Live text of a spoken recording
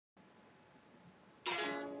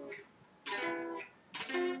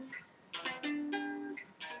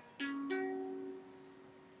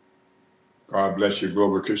God bless you,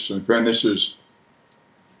 global Christian friend. This is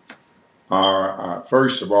our,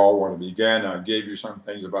 first of all, when I began, I gave you some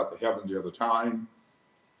things about the heavens the other time.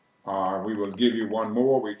 We will give you one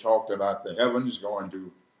more. We talked about the heavens going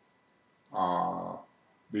to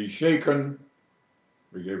be shaken.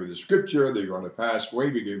 We gave you the scripture. They're going to pass away.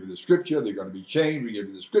 We gave you the scripture. They're going to be changed. We gave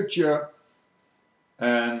you the scripture.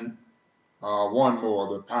 And one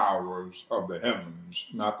more, the powers of the heavens.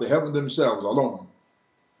 Not the heavens themselves alone,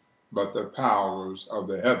 but the powers of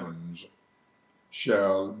the heavens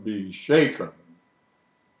shall be shaken.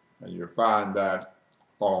 And you find that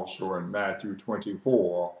also in Matthew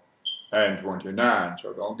 24 and 29.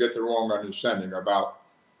 So don't get the wrong understanding about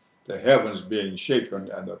the heavens being shaken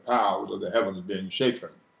and the powers of the heavens being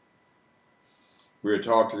shaken. We're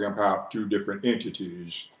talking about two different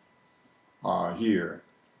entities here.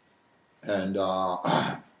 And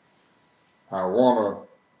I want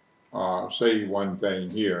to say one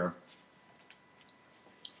thing here,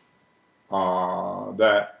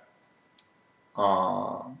 that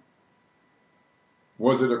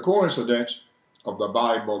was it a coincidence of the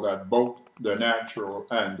Bible that both the natural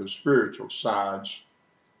and the spiritual sides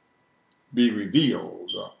be revealed,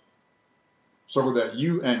 so that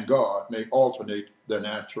you and God may alternate the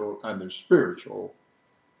natural and the spiritual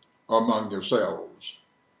among yourselves,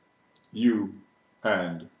 you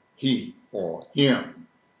and he or him?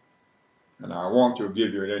 And I want to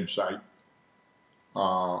give you an insight,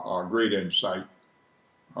 a great insight,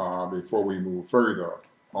 before we move further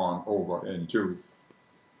on over into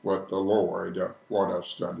what the Lord wants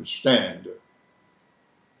us to understand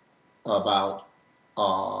about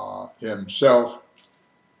himself,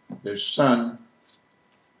 his son,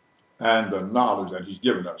 and the knowledge that he's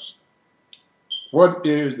given us. What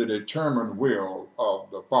is the determined will of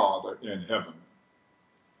the Father in heaven?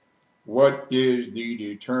 What is the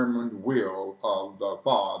determined will of the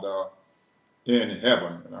Father in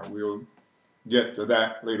heaven? And I will get to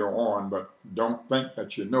that later on, but don't think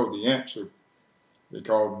that you know the answer,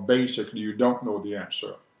 because basically you don't know the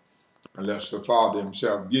answer unless the Father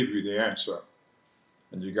himself give you the answer.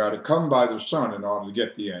 And you got to come by the Son in order to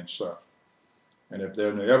get the answer. And if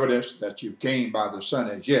there's no evidence that you came by the Son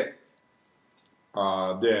as yet,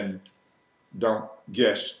 then don't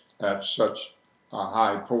guess at such a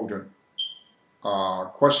high potent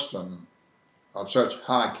question of such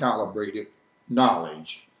high calibrated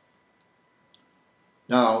knowledge.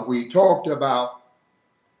 Now, we talked about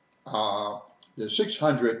the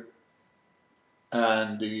 600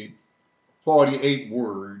 and the 48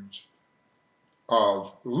 words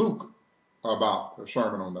of Luke about the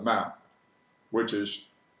Sermon on the Mount, which is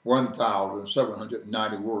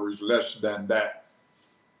 1,790 words less than that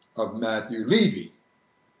of Matthew Levy.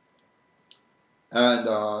 And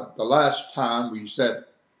the last time we said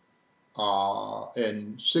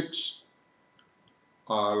in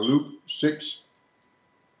Luke 6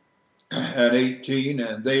 and 18,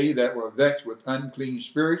 and they that were vexed with unclean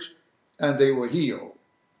spirits, and they were healed.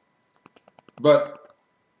 But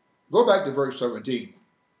go back to verse 17.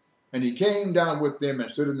 And he came down with them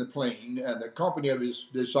and stood in the plain, and the company of his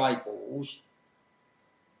disciples,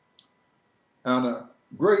 and a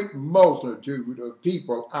great multitude of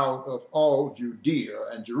people out of all Judea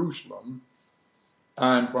and Jerusalem,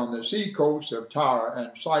 and from the sea coasts of Tyre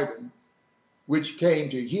and Sidon, which came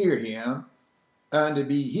to hear him and to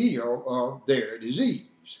be healed of their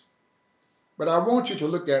disease. But I want you to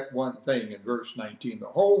look at one thing in verse 19. The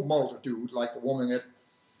whole multitude, like the woman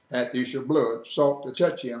at the issue of blood, sought to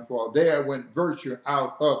touch him, for there went virtue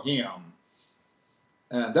out of him.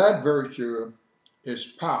 And that virtue is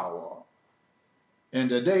power. In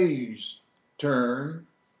today's term,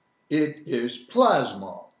 it is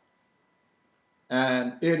plasma.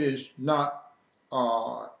 And it is not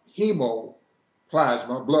hemoplasma,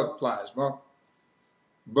 blood plasma,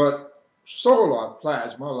 but solar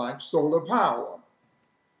plasma, like solar power,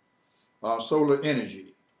 solar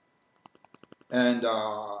energy. And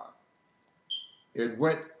it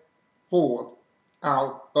went forth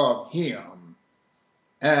out of him.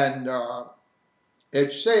 And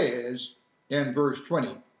it says in verse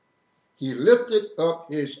 20, he lifted up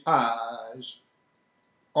his eyes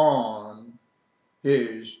on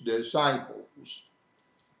his disciples.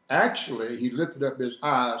 Actually, he lifted up his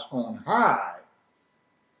eyes on high,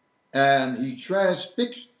 and he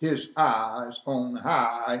transfixed his eyes on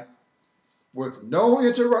high with no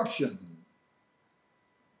interruption.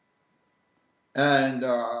 And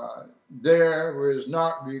there is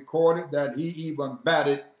not recorded that he even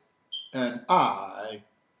batted an eye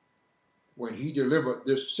when he delivered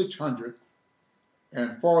this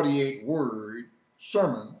 648 word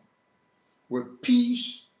sermon with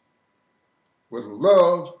peace, with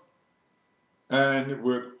love, and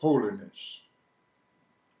with holiness.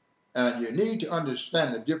 And you need to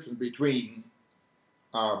understand the difference between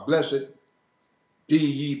blessed be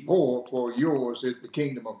ye poor, for yours is the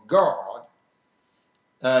kingdom of God,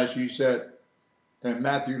 as he said in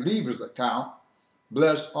Matthew Lever's account,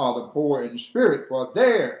 blessed are the poor in spirit, for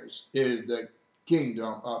theirs is the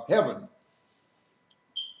kingdom of heaven.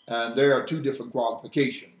 And there are two different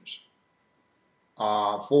qualifications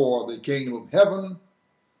for the kingdom of heaven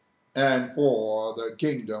and for the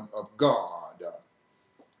kingdom of God.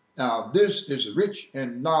 Now, this is rich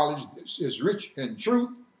in knowledge, this is rich in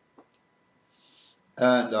truth,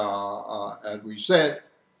 and as we said,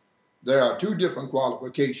 there are two different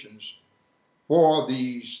qualifications for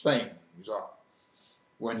these things.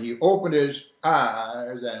 When he opened his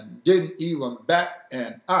eyes and didn't even bat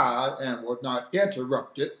an eye and was not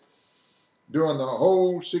interrupted during the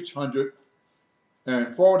whole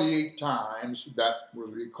 648 times that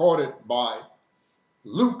was recorded by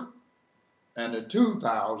Luke and the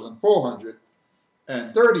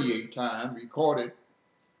 2,438 times recorded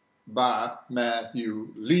by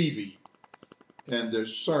Matthew Levy in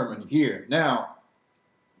this sermon here. Now,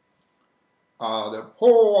 the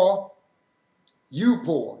poor, you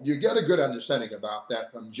get a good understanding about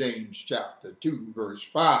that from James chapter 2, verse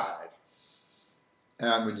 5.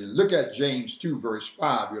 And when you look at James 2, verse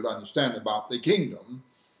 5, you'll understand about the kingdom,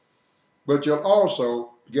 but you'll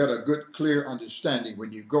also get a good, clear understanding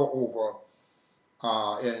when you go over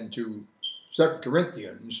into 2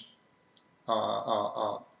 Corinthians,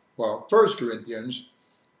 1 Corinthians,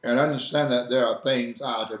 and understand that there are things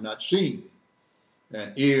eyes have not seen,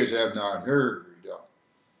 and ears have not heard,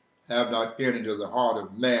 have not entered into the heart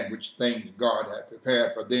of man, which things God hath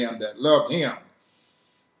prepared for them that love him,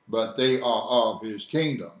 but they are of his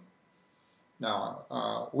kingdom.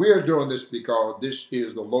 Now, we are doing this because this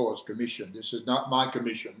is the Lord's commission. This is not my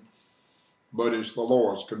commission, but it's the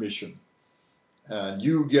Lord's commission. And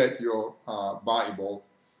you get your Bible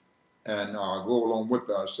and go along with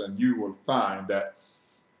us, and you will find that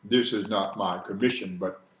this is not my commission,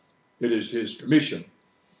 but it is his commission.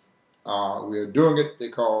 We are doing it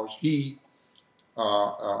because he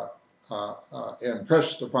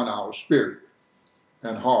impressed upon our spirit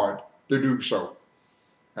and heart to do so.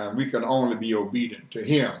 And we can only be obedient to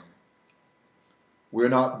him. We're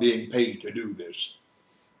not being paid to do this.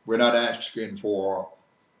 We're not asking for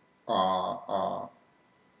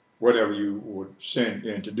whatever you would send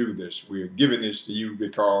in to do this. We're giving this to you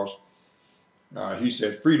because he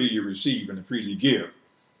said, freely you receive and freely give.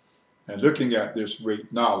 And looking at this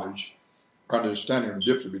great knowledge, understanding the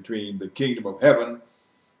difference between the kingdom of heaven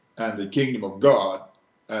and the kingdom of God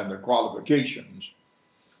and the qualifications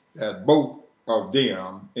that both of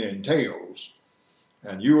them entails.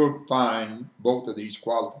 And you will find both of these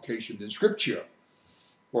qualifications in Scripture.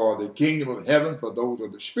 For the kingdom of heaven, for those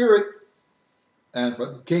of the Spirit, and for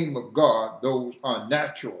the kingdom of God, those are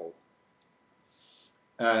natural.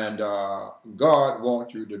 And God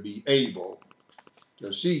wants you to be able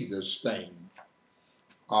to see this thing,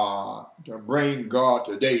 to bring God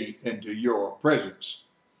today into your presence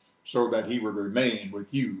so that he will remain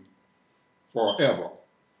with you forever.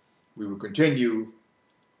 We will continue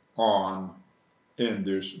on in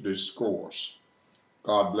this discourse.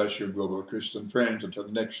 God bless you, global Christian friends. Until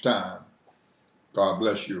the next time, God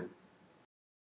bless you.